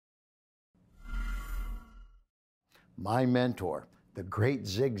My mentor, the great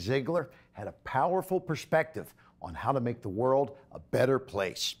Zig Ziglar, had a powerful perspective on how to make the world a better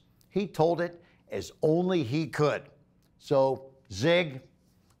place. He told it as only he could. So, Zig,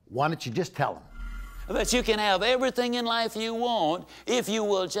 why don't you just tell him? That you can have everything in life you want if you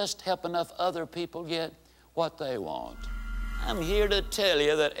will just help enough other people get what they want. I'm here to tell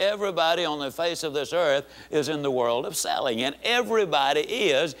you that everybody on the face of this earth is in the world of selling, and everybody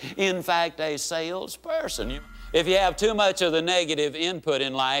is, in fact, a salesperson. If you have too much of the negative input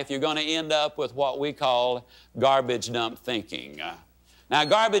in life, you're going to end up with what we call garbage dump thinking. Now,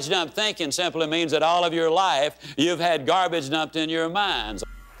 garbage dump thinking simply means that all of your life you've had garbage dumped in your minds.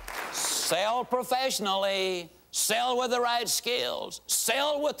 Sell professionally, sell with the right skills,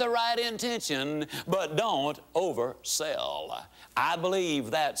 sell with the right intention, but don't oversell. I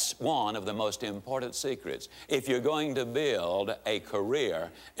believe that's one of the most important secrets if you're going to build a career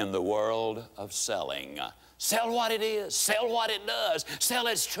in the world of selling. Sell what it is, sell what it does, sell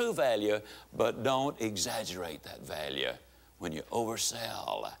its true value, but don't exaggerate that value. When you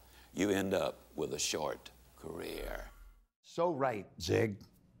oversell, you end up with a short career. So right, Zig.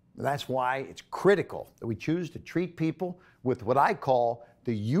 That's why it's critical that we choose to treat people with what I call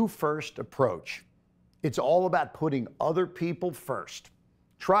the you first approach. It's all about putting other people first.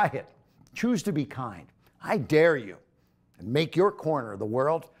 Try it. Choose to be kind. I dare you. And make your corner of the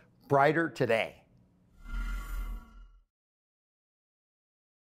world brighter today.